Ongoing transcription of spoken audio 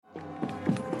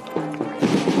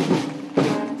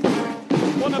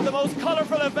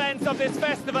colourful event of this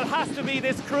festival has to be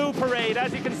this crew parade.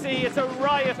 As you can see, it's a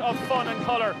riot of fun and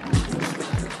colour.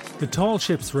 The Tall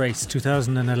Ships Race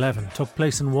 2011 took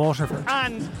place in Waterford.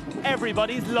 And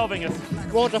everybody's loving it.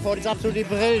 Waterford is absolutely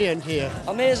brilliant here.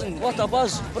 Amazing, what a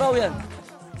buzz, brilliant.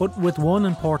 But with one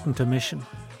important omission.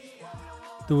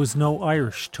 There was no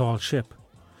Irish tall ship.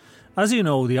 As you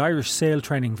know, the Irish sail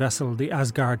training vessel, the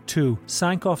Asgard II,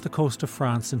 sank off the coast of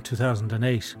France in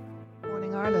 2008.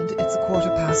 Morning Ireland, it's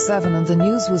 7:15 and the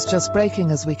news was just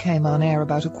breaking as we came on air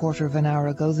about a quarter of an hour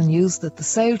ago. The news that the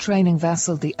sail training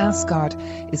vessel, the Asgard,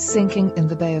 is sinking in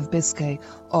the Bay of Biscay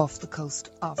off the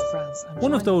coast of France.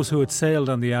 One of those who had sailed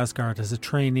on the Asgard as a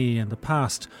trainee in the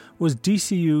past was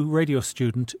DCU radio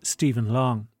student Stephen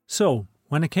Long. So,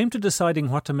 when it came to deciding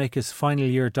what to make his final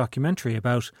year documentary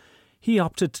about, he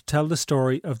opted to tell the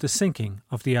story of the sinking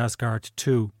of the Asgard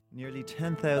II. Nearly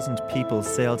 10,000 people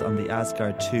sailed on the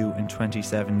Asgard II in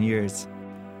 27 years.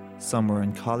 Some were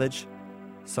in college,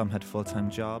 some had full-time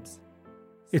jobs.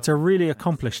 It's a really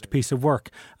accomplished piece of work,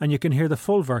 and you can hear the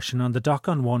full version on the Doc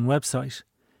on One website.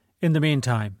 In the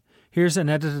meantime, here's an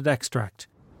edited extract.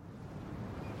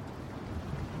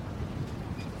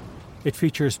 It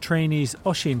features trainees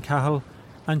Oisin Cahill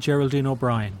and Geraldine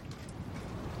O'Brien.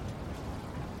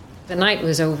 The night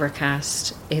was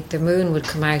overcast. The moon would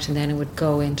come out and then it would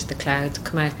go into the clouds,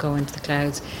 come out, go into the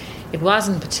clouds. It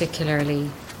wasn't particularly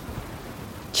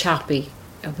choppy.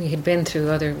 We had been through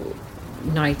other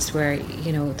nights where,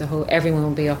 everyone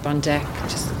would be up on deck,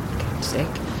 just getting sick.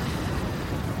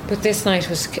 But this night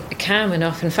was calm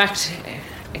enough, in fact,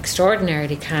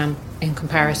 extraordinarily calm in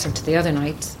comparison to the other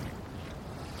nights.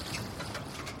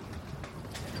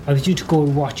 I was due to go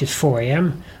and watch at 4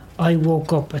 a.m. I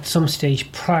woke up at some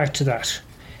stage prior to that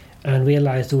and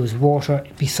realised there was water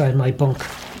beside my bunk.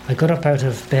 I got up out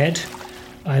of bed.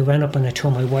 I ran up and I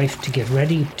told my wife to get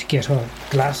ready, to get her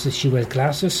glasses. She wears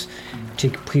glasses, to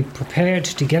be prepared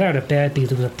to get out of bed because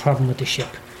there was a problem with the ship.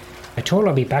 I told her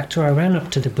I'd be back to her. I ran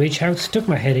up to the bridge house, stuck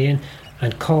my head in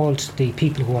and called the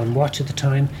people who were on watch at the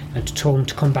time and told them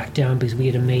to come back down because we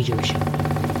had a major issue.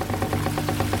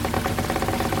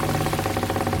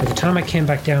 By the time I came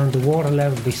back down, the water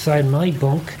level beside my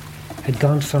bunk had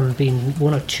gone from being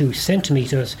 1 or 2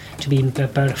 centimetres to being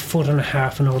about 1.5 foot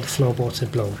and all the floorboards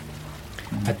had blown.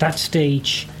 At that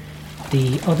stage,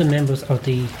 the other members of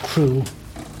the crew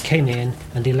came in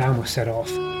and the alarm was set off.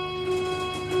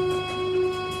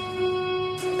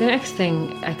 The next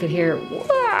thing I could hear,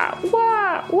 wah,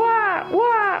 wah, wah,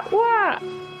 wah, wah.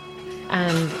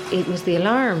 And it was the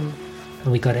alarm.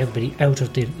 And we got everybody out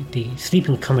of the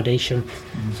sleeping accommodation.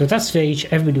 So at that stage,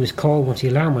 everybody was called once the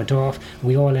alarm went off.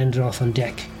 We all ended off on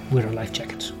deck with our life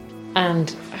jackets.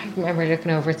 And I remember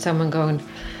looking over at someone going,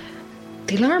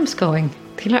 the alarm's going.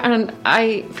 And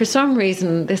I, for some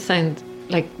reason, this sounds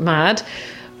like mad,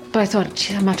 but I thought,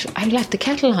 gee, I left the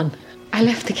kettle on.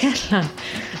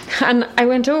 And I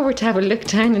went over to have a look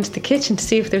down into the kitchen to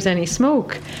see if there's any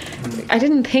smoke. I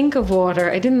didn't think of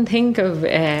water. I didn't think of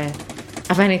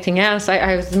anything else.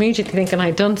 I was immediately thinking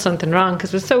I'd done something wrong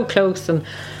because it was so close, and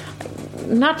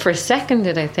not for a second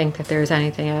did I think that there was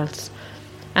anything else.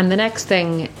 And the next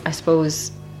thing, I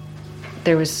suppose,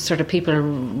 there was sort of people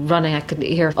running. I could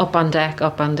hear up on deck.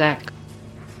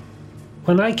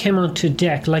 When I came onto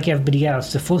deck, like everybody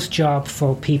else, the first job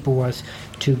for people was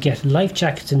to get life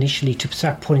jackets initially to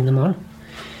start putting them on.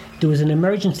 There was an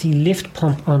emergency lift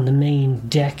pump on the main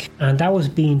deck, and that was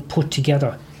being put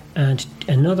together. And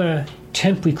another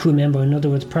temporary crew member, in other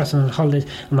words, person on holidays,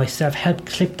 and myself helped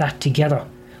clip that together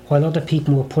while other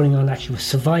people were putting on actually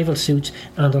survival suits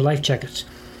and their life jackets.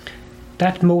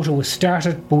 That motor was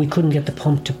started, but we couldn't get the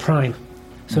pump to prime.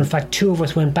 So in fact, 2 of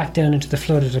us went back down into the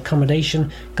flooded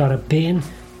accommodation, got a bin,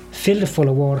 filled it full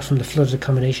of water from the flooded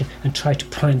accommodation and tried to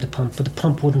prime the pump, but the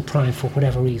pump wouldn't prime for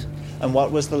whatever reason. And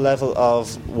what was the level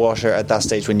of water at that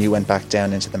stage when you went back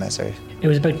down into the mess area? It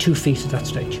was about 2 feet at that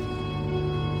stage.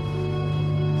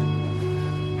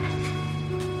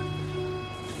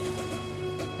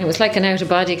 It was like an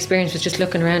out-of-body experience, was just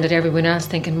looking around at everyone else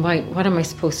thinking, what am I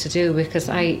supposed to do? Because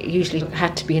I usually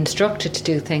had to be instructed to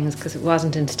do things because it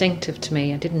wasn't instinctive to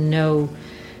me. I didn't know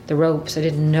the ropes. I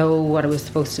didn't know what I was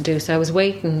supposed to do. So I was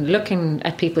waiting, looking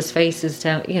at people's faces,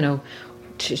 to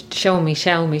show me.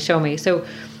 So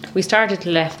we started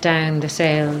to let down the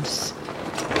sails.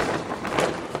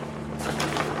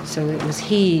 So it was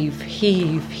heave.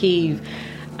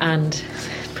 And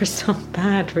for some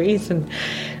bad reason,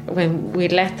 when we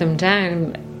let them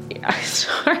down, I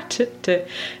started to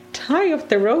tie up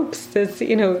the ropes, as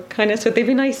kind of so they'd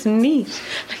be nice and neat.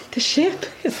 Like the ship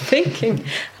is sinking,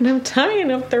 and I'm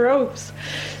tying up the ropes.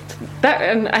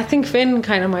 And I think Finn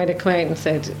kind of might have come out and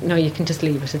said, no, you can just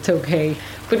leave it, it's okay.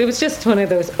 But it was just one of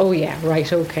those, oh yeah,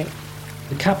 right, okay.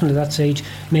 The captain at that stage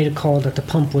made a call that the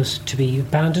pump was to be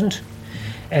abandoned.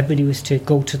 Everybody was to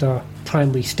go to their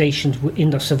primary stations in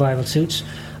their survival suits.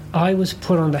 I was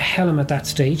put on the helm at that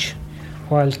stage,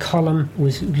 while Colm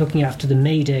was looking after the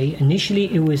Mayday.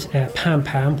 Initially it was Pam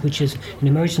Pam, which is an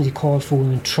emergency call for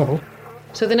women in trouble.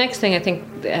 So the next thing, I think,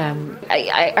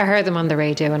 I heard them on the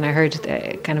radio, and I heard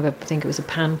I think it was a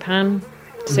pan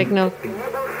signal.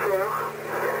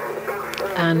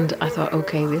 And I thought,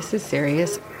 okay, this is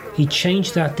serious. He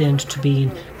changed that then to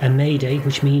being a Mayday,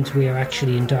 which means we are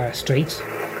actually in dire straits.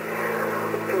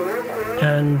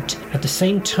 And at the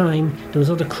same time, there was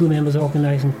other crew members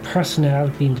organising personnel,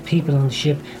 being the people on the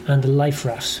ship, and the life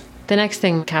rafts. The next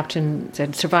thing, Captain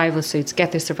said, survival suits,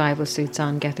 get their survival suits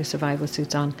on, get their survival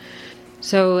suits on.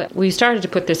 So we started to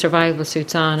put the survival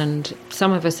suits on, and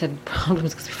some of us had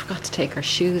problems because we forgot to take our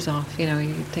shoes off. You know,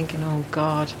 you're thinking, oh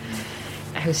God,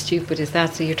 how stupid is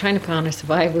that? So you're trying to put on a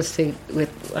survival suit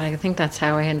with, I think that's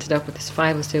how I ended up with the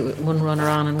survival suit, with one runner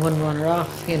on and one runner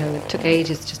off. You know, it took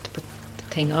ages just to put the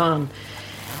thing on.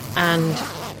 And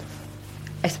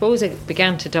I suppose it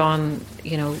began to dawn,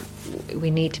 you know, we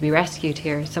need to be rescued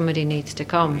here. Somebody needs to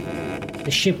come.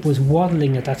 The ship was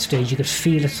waddling at that stage. You could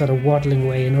feel it sort of waddling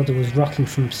away. Another was rocking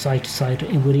from side to side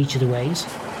with each of the waves.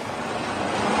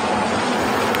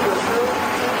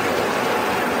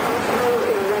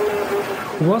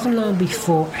 It wasn't long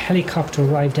before a helicopter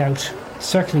arrived out,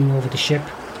 circling over the ship,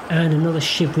 and another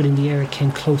ship within the area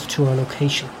came close to our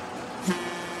location.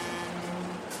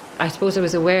 I suppose I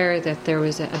was aware that there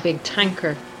was a big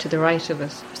tanker to the right of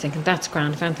us. I was thinking, that's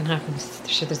grand, if anything happens,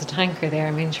 sure, there's a tanker there.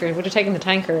 I mean, sure, it would have taken the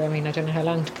tanker, I mean, I don't know how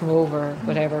long to come over or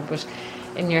whatever, but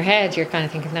in your head you're kind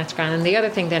of thinking, that's grand. And the other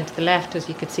thing then to the left was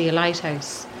you could see a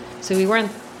lighthouse. So we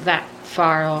weren't that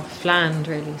far off land,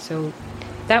 really. So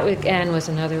that, again, was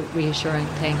another reassuring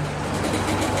thing.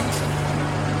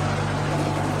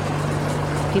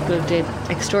 People did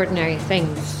extraordinary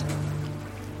things.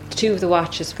 Two of the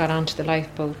watches got onto the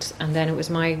lifeboats, and then it was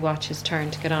my watch's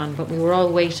turn to get on, but we were all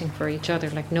waiting for each other,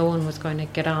 like no one was going to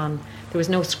get on. There was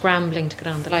no scrambling to get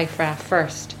on the life raft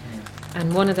first.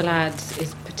 And one of the lads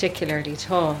is particularly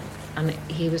tall, and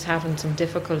he was having some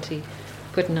difficulty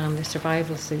putting on the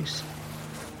survival suit.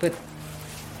 But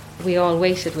we all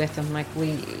waited with him, like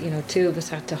two of us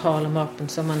had to haul him up and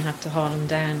someone had to haul him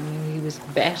down. I mean, he was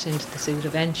bet into the suit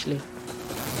eventually.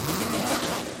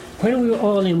 When we were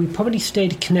all in, we probably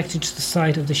stayed connected to the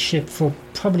side of the ship for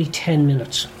probably 10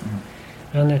 minutes.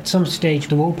 And at some stage,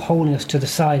 the rope holding us to the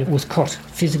side was cut,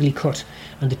 physically cut,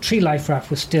 and the tree life raft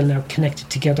was still now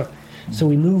connected together. So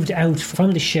we moved out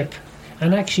from the ship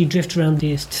and actually drifted around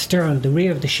the stern, the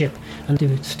rear of the ship, and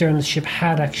the stern of the ship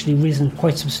had actually risen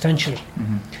quite substantially.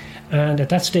 And at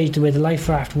that stage, the way the life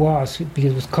raft was,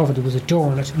 because it was covered, there was a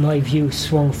door on it, my view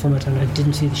swung from it and I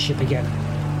didn't see the ship again.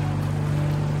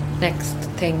 Next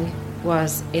thing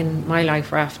was in my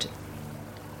life raft,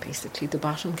 basically the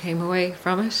bottom came away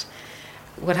from it.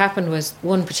 What happened was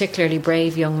one particularly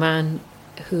brave young man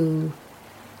who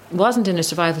wasn't in a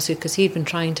survival suit because he'd been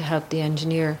trying to help the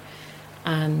engineer,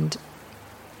 and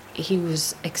he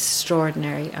was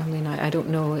extraordinary. I mean, I don't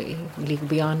know, he'll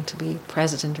be on to be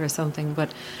president or something,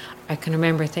 but I can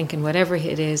remember thinking whatever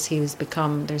it is he's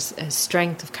become, there's a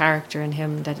strength of character in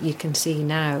him that you can see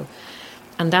now.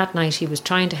 And that night he was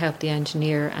trying to help the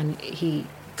engineer, and he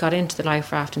got into the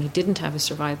life raft and he didn't have a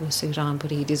survival suit on,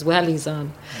 but he had his wellies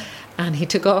on. And he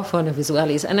took off one of his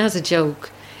wellies, and as a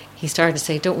joke he started to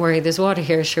say, don't worry, there's water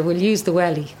here, sure, we'll use the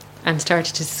welly, and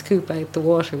started to scoop out the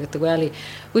water with the welly,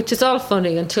 which is all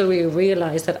funny until we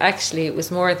realised that actually it was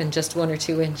more than just 1 or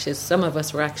 2 inches. Some of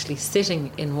us were actually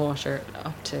sitting in water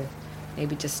up to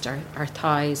maybe just our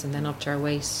thighs and then up to our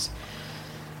waists.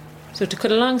 So to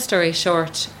cut a long story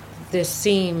short, the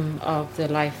seam of the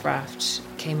life raft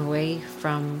came away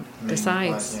from the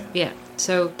sides. Yeah.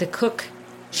 So the cook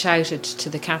shouted to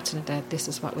the captain that this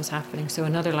is what was happening. So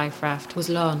another life raft was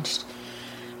launched.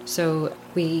 So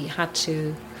we had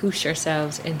to hoosh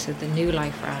ourselves into the new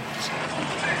life raft.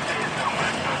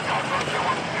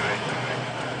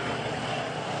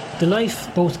 The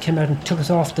lifeboats came out and took us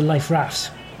off the life rafts.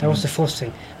 That was the first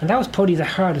thing. And that was probably the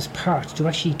hardest part, to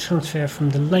actually transfer from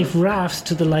the life rafts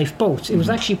to the lifeboats. It was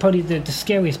actually probably the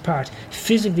scariest part,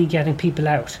 physically getting people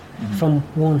out from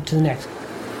one to the next.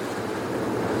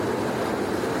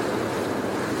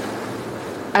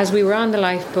 As we were on the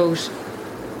lifeboat,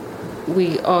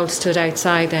 we all stood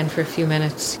outside then for a few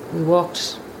minutes. We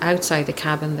walked outside the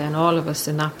cabin then, all of us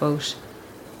in that boat,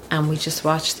 and we just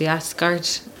watched the Asgard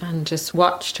and just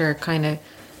watched her kind of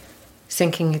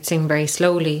sinking. It seemed very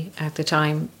slowly at the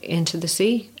time into the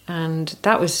sea, and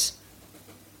that was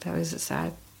a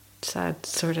sad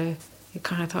sort of. You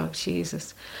kind of thought,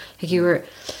 Jesus, like you were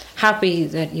happy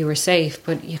that you were safe,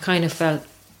 but you kind of felt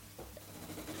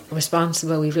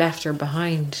responsible. We've left her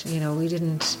behind. You know, we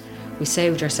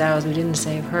saved ourselves. We didn't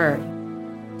save her.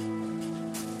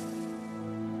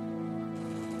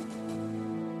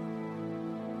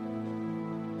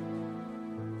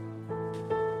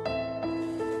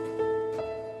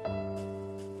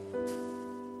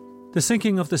 The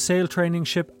sinking of the sail training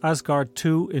ship Asgard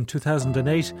II in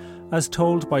 2008, as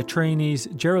told by trainees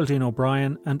Geraldine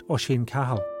O'Brien and Oisin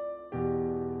Cahill.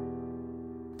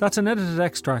 That's an edited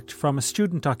extract from a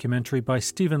student documentary by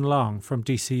Stephen Long from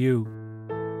DCU.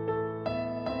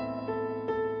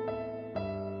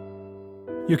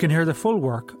 You can hear the full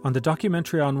work on the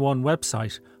Documentary on One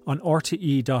website on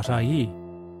rte.ie.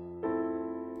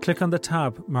 Click on the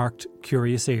tab marked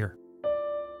Curious Ear.